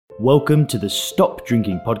Welcome to the Stop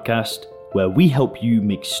Drinking podcast, where we help you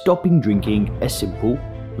make stopping drinking a simple,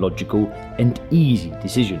 logical, and easy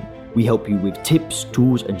decision. We help you with tips,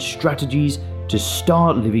 tools, and strategies to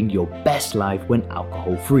start living your best life when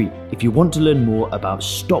alcohol-free. If you want to learn more about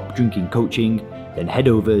stop drinking coaching, then head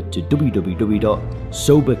over to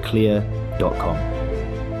www.soberclear.com.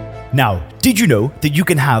 Now, did you know that you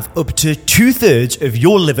can have up to 2/3 of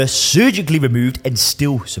your liver surgically removed and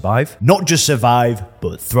still survive? Not just survive,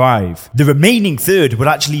 but thrive. The remaining third will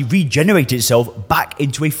actually regenerate itself back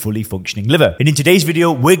into a fully functioning liver. And in today's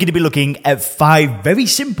video, we're going to be looking at 5 very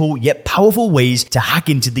simple yet powerful ways to hack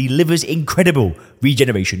into the liver's incredible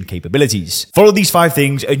regeneration capabilities. Follow these 5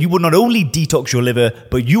 things and you will not only detox your liver,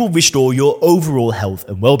 but you will restore your overall health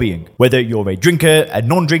and well-being. Whether you're a drinker, a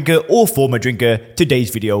non-drinker, or former drinker, today's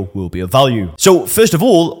video will be of value. So first of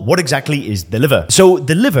all, what exactly is the liver? So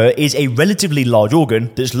the liver is a relatively large organ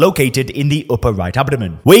that's located in the upper right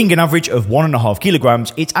abdomen. Weighing an average of 1.5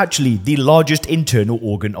 kilograms, it's actually the largest internal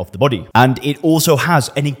organ of the body. And it also has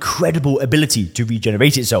an incredible ability to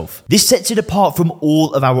regenerate itself. This sets it apart from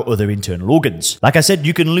all of our other internal organs. Like I said,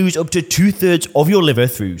 you can lose up to 2/3 of your liver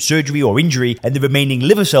through surgery or injury, and the remaining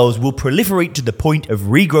liver cells will proliferate to the point of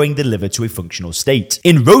regrowing the liver to a functional state.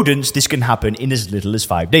 In rodents, this can happen in as little as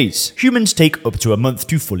 5 days. Humans take up to a month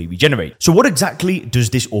to fully regenerate. So what exactly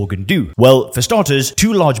does this organ do? Well, for starters,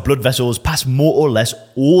 2 large blood vessels pass more or less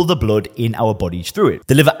all the blood in our bodies through it.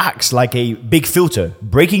 The liver acts like a big filter,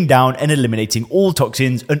 breaking down and eliminating all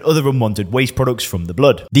toxins and other unwanted waste products from the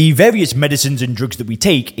blood. The various medicines and drugs that we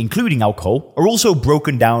take, including alcohol, are also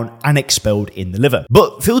broken down and expelled in the liver.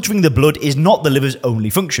 But filtering the blood is not the liver's only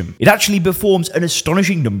function. It actually performs an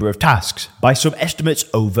astonishing number of tasks, by some estimates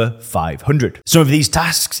over 500. Some of these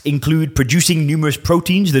tasks include producing numerous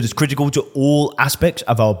proteins that is critical to all aspects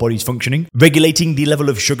of our body's functioning, regulating the level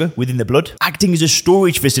of sugar within the blood, acting as a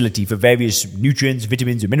storage facility for various nutrients,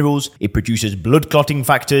 vitamins, and minerals. It produces blood clotting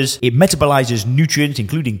factors. It metabolizes nutrients,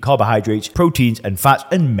 including carbohydrates, proteins, and fats,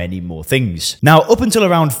 and many more things. Now, up until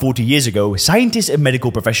around 40 years ago, scientists and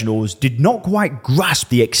medical professionals did not quite grasp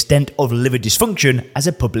the extent of liver dysfunction as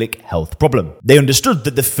a public health problem. They understood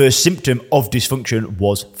that the first symptom of dysfunction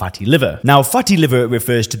was fatty liver. Now, fatty liver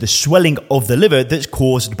refers to the swelling of the liver that's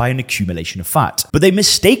caused by an accumulation of fat. But they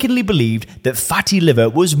mistakenly believed that fatty liver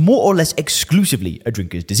was more or less exclusively a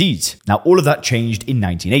drinker's disease. Now, all of that changed in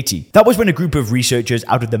 1980. That was when a group of researchers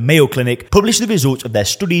out of the Mayo Clinic published the results of their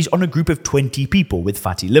studies on a group of 20 people with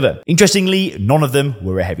fatty liver. Interestingly, none of them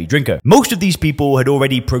were a heavy drinker. Most of these people had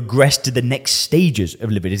already progressed to the next stages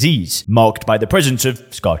of liver disease, marked by the presence of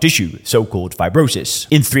scar tissue, so-called fibrosis.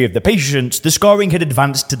 In 3 of the patients, the scarring had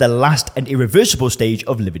advanced to the last and irreversible stage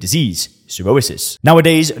of liver disease, cirrhosis.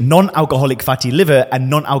 Nowadays, non-alcoholic fatty liver and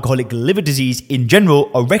non-alcoholic liver disease in general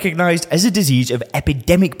are recognized as a disease of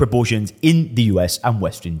epidemic proportions in the US and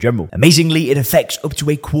West in general. Amazingly, it affects up to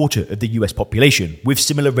 1/4 of the US population, with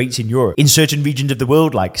similar rates in Europe. In certain regions of the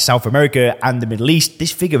world, like South America and the Middle East,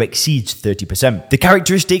 this figure exceeds 30%. The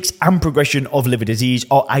characteristics and progression of liver disease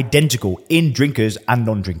are identical in drinkers and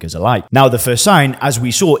non-drinkers alike. Now, the first sign, as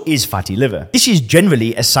we saw, is fatty liver. This is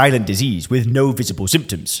generally a silent disease with no visible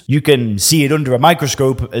symptoms. You can see it under a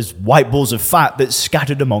microscope as white balls of fat that's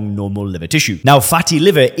scattered among normal liver tissue. Now, fatty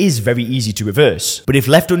liver is very easy to reverse, but if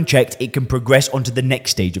left unchecked, it can progress onto the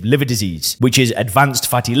next stage of liver disease, which is advanced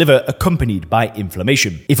fatty liver accompanied by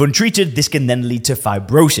inflammation. If untreated, this can then lead to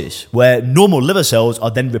fibrosis, where normal liver cells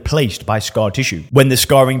are then replaced by scar tissue. When the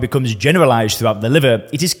scarring becomes generalized throughout the liver,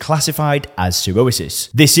 it is classified as cirrhosis.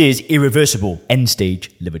 This is irreversible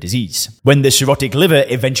end-stage liver disease. When the cirrhotic liver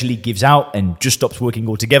eventually gives out and just stops working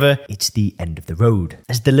altogether, it's the end of the road.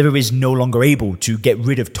 As the liver is no longer able to get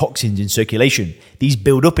rid of toxins in circulation, these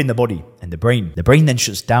build up in the body and the brain. The brain then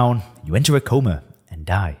shuts down, you enter a coma, and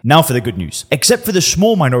die. Now for the good news. Except for the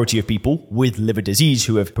small minority of people with liver disease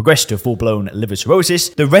who have progressed to full-blown liver cirrhosis,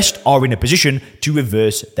 the rest are in a position to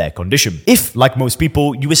reverse their condition. If, like most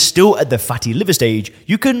people, you are still at the fatty liver stage,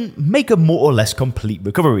 you can make a more or less complete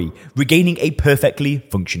recovery, regaining a perfectly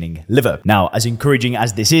functioning liver. Now, as encouraging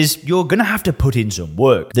as this is, you're gonna have to put in some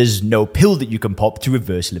work. There's no pill that you can pop to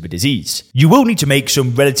reverse liver disease. You will need to make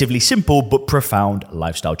some relatively simple but profound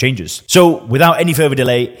lifestyle changes. So, without any further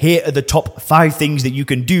delay, here are the top 5 things that you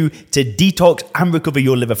can do to detox and recover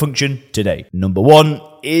your liver function today. Number 1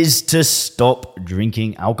 is to stop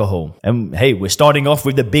drinking alcohol. And hey, we're starting off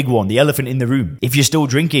with the big one, the elephant in the room. If you're still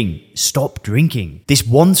drinking, stop drinking. This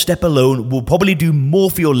one step alone will probably do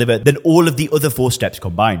more for your liver than all of the other 4 steps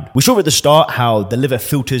combined. We saw at the start how the liver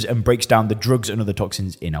filters and breaks down the drugs and other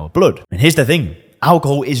toxins in our blood. And here's the thing.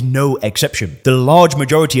 Alcohol is no exception. The large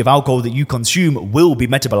majority of alcohol that you consume will be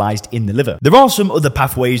metabolized in the liver. There are some other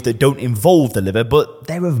pathways that don't involve the liver, but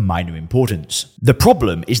they're of minor importance. The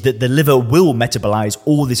problem is that the liver will metabolize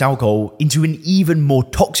all this alcohol into an even more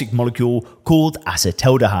toxic molecule called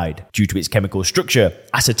acetaldehyde. Due to its chemical structure,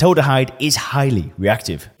 acetaldehyde is highly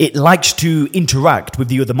reactive. It likes to interact with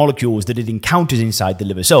the other molecules that it encounters inside the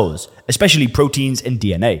liver cells, especially proteins and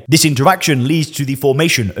DNA. This interaction leads to the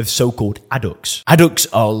formation of so-called adducts. Adducts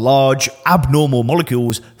are large, abnormal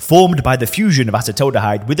molecules formed by the fusion of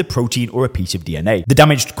acetaldehyde with a protein or a piece of DNA. The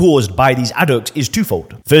damage caused by these adducts is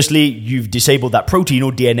twofold. Firstly, you've disabled that protein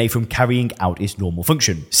or DNA from carrying out its normal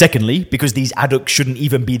function. Secondly, because these adducts shouldn't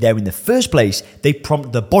even be there in the first place, they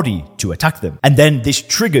prompt the body to attack them. And then this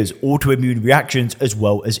triggers autoimmune reactions as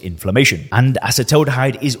well as inflammation. And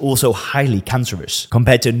acetaldehyde is also highly cancerous.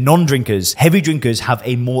 Compared to non-drinkers, heavy drinkers have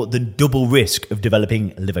a more than double risk of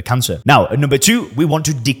developing liver cancer. Now, at number 2, we want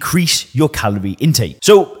to decrease your calorie intake.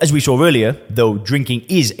 So, as we saw earlier, though drinking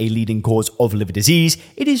is a leading cause of liver disease,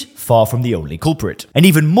 it is far from the only culprit. An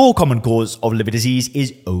even more common cause of liver disease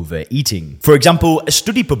is overeating. For example, a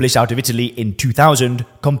study published out of Italy in 2000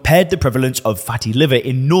 compared the prevalence of fatty liver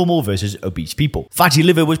in normal versus obese people. Fatty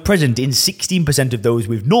liver was present in 16% of those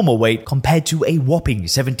with normal weight compared to a whopping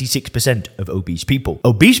 76% of obese people.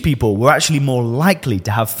 Obese people were actually more likely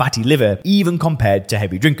to have fatty liver even compared to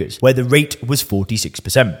heavy drinkers, where the rate was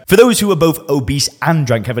 46%. For those who were both obese and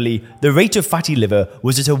drank heavily, the rate of fatty liver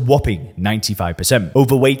was at a whopping 95%.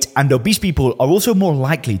 Overweight and obese people are also more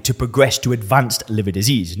likely to progress to advanced liver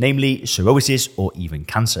disease, namely cirrhosis or even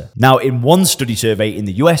cancer. Now, in one study survey in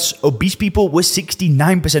the US, obese people were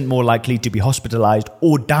 69% more likely to be hospitalized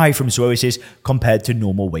or die from cirrhosis compared to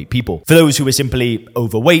normal weight people. For those who were simply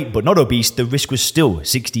overweight but not obese, the risk was still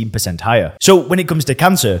 16% higher. So when it comes to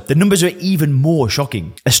cancer, the numbers are even more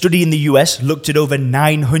shocking. A study in the US looked at over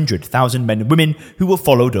 900,000 men and women who were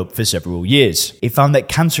followed up for several years. It found that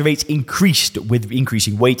cancer rates increased with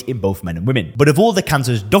increasing weight in both men and women. But of all the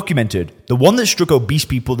cancers documented, the one that struck obese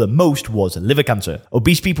people the most was liver cancer.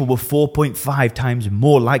 Obese people were 4.5 times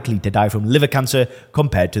more likely to die from liver cancer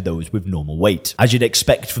compared to those with normal weight. As you'd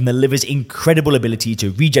expect from the liver's incredible ability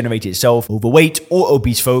to regenerate itself, overweight or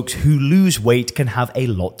obese folks who lose weight can have a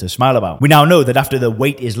lot to smile about. We now know that after the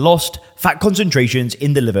weight is lost, fat concentrations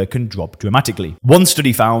in the liver can drop dramatically. One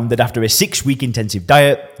study found that after a 6-week intensive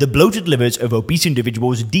diet, the bloated livers of obese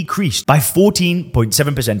individuals decreased by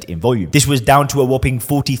 14.7% in volume. This was down to a whopping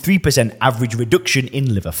 43% average reduction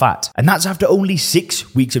in liver fat. And that's after only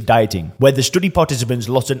 6 weeks of dieting, where the study participants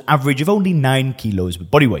lost an average of only 9 kilos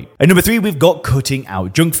of body weight. At number 3, we've got cutting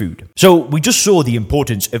out junk food. So we just saw the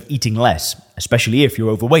importance of eating less, especially if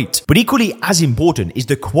you're overweight. But equally as important is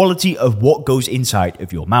the quality of what goes inside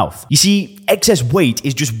of your mouth. You see, excess weight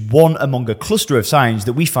is just one among a cluster of signs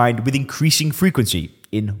that we find with increasing frequency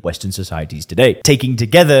in Western societies today. Taking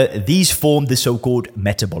together, these form the so-called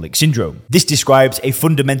metabolic syndrome. This describes a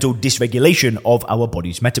fundamental dysregulation of our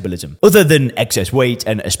body's metabolism. Other than excess weight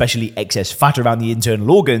and especially excess fat around the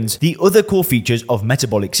internal organs, the other core features of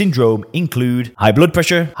metabolic syndrome include high blood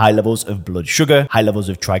pressure, high levels of blood sugar, high levels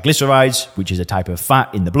of triglycerides, which is a type of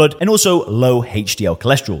fat in the blood, and also low HDL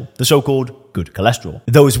cholesterol, the so-called good cholesterol.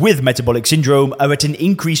 Those with metabolic syndrome are at an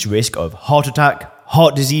increased risk of heart attack,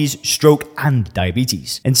 heart disease, stroke, and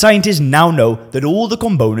diabetes. And scientists now know that all the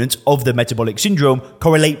components of the metabolic syndrome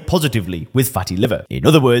correlate positively with fatty liver. In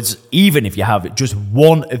other words, even if you have just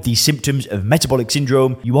one of these symptoms of metabolic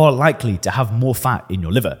syndrome, you are likely to have more fat in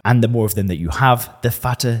your liver. And the more of them that you have, the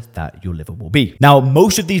fatter that your liver will be. Now,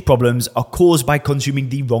 most of these problems are caused by consuming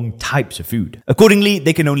the wrong types of food. Accordingly,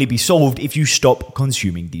 they can only be solved if you stop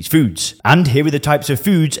consuming these foods. And here are the types of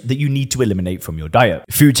foods that you need to eliminate from your diet.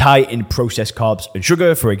 Foods high in processed carbs and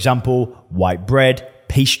sugar, for example, white bread,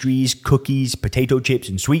 pastries, cookies, potato chips,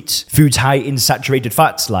 and sweets. Foods high in saturated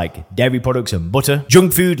fats like dairy products and butter.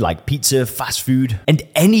 Junk food like pizza, fast food, and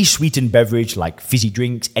any sweetened beverage like fizzy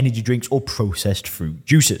drinks, energy drinks, or processed fruit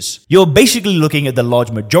juices. You're basically looking at the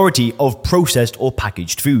large majority of processed or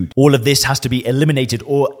packaged food. All of this has to be eliminated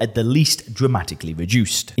or at the least dramatically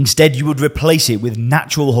reduced. Instead, you would replace it with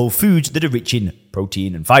natural whole foods that are rich in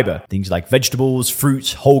protein and fiber. Things like vegetables,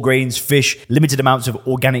 fruits, whole grains, fish, limited amounts of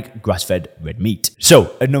organic grass-fed red meat.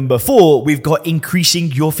 So, at number 4, we've got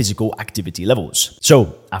increasing your physical activity levels.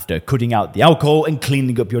 So, after cutting out the alcohol and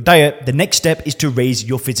cleaning up your diet, the next step is to raise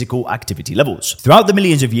your physical activity levels. Throughout the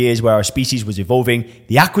millions of years where our species was evolving,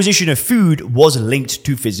 the acquisition of food was linked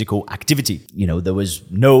to physical activity. There was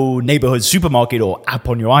no neighborhood supermarket or app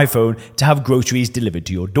on your iPhone to have groceries delivered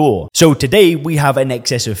to your door. So today we have an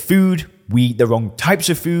excess of food, we eat the wrong types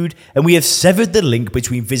of food, and we have severed the link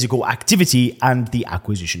between physical activity and the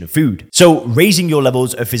acquisition of food. So raising your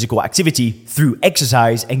levels of physical activity through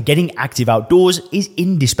exercise and getting active outdoors is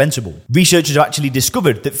indispensable. Researchers have actually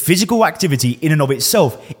discovered that physical activity in and of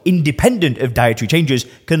itself, independent of dietary changes,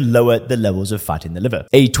 can lower the levels of fat in the liver.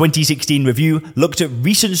 A 2016 review looked at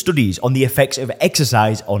recent studies on the effects of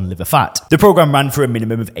exercise on liver fat. The program ran for a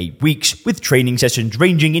minimum of 8 weeks, with training sessions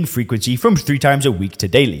ranging in frequency from 3 times a week to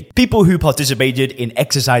daily. People who participated in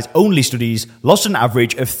exercise-only studies lost an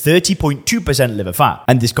average of 30.2% liver fat,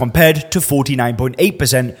 and this compared to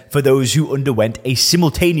 49.8% for those who underwent a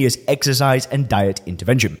simultaneous exercise and diet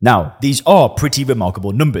intervention. Now, these are pretty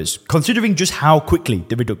remarkable numbers, considering just how quickly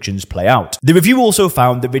the reductions play out. The review also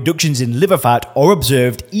found that reductions in liver fat are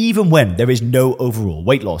observed even when there is no overall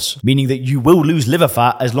weight loss, meaning that you will lose liver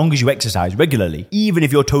fat as long as you exercise regularly, even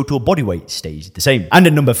if your total body weight stays the same. And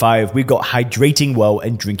at number 5, we've got hydrating well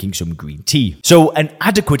and drinking some green tea. So an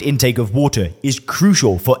adequate intake of water is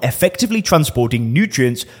crucial for effectively transporting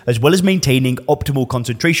nutrients as well as maintaining optimal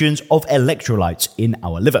concentrations of electrolytes in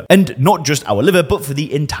our liver. And not just our liver, but for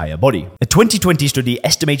the entire body. A 2020 study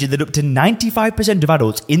estimated that up to 95% of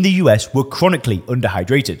adults in the US were chronically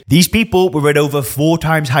underhydrated. These people were at over 4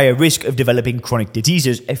 times higher risk of developing chronic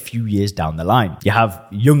diseases a few years down the line. You have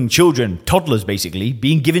young children, toddlers basically,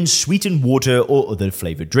 being given sweetened water or other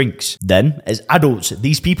flavored drinks. Then, as adults,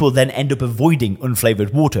 these people then end up avoiding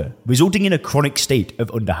unflavored water, resulting in a chronic state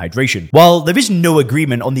of underhydration. While there is no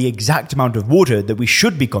agreement on the exact amount of water that we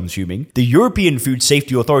should be consuming, the European Food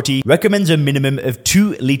Safety Authority recommends a minimum of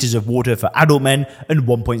 2 liters of water for adult men and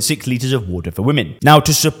 1.6 liters of water for women. Now,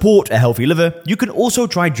 to support a healthy liver, you can also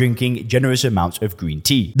try drinking generous amounts of green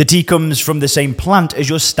tea. The tea comes from the same plant as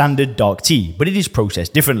your standard dark tea, but it is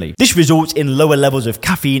processed differently. This results in lower levels of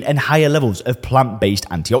caffeine and higher levels of plant-based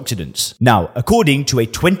antioxidants. Now, according to a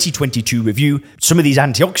 2022 review, some of these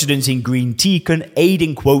antioxidants in green tea can aid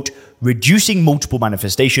in, quote, reducing multiple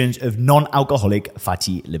manifestations of non-alcoholic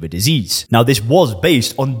fatty liver disease. Now, this was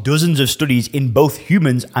based on dozens of studies in both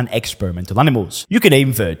humans and experimental animals. You can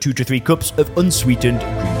aim for 2 to 3 cups of unsweetened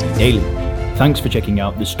green tea daily. Thanks for checking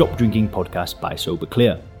out the Stop Drinking podcast by Sober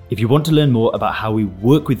Clear. If you want to learn more about how we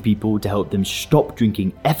work with people to help them stop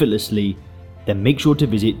drinking effortlessly, then make sure to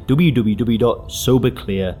visit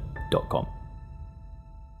www.soberclear.com.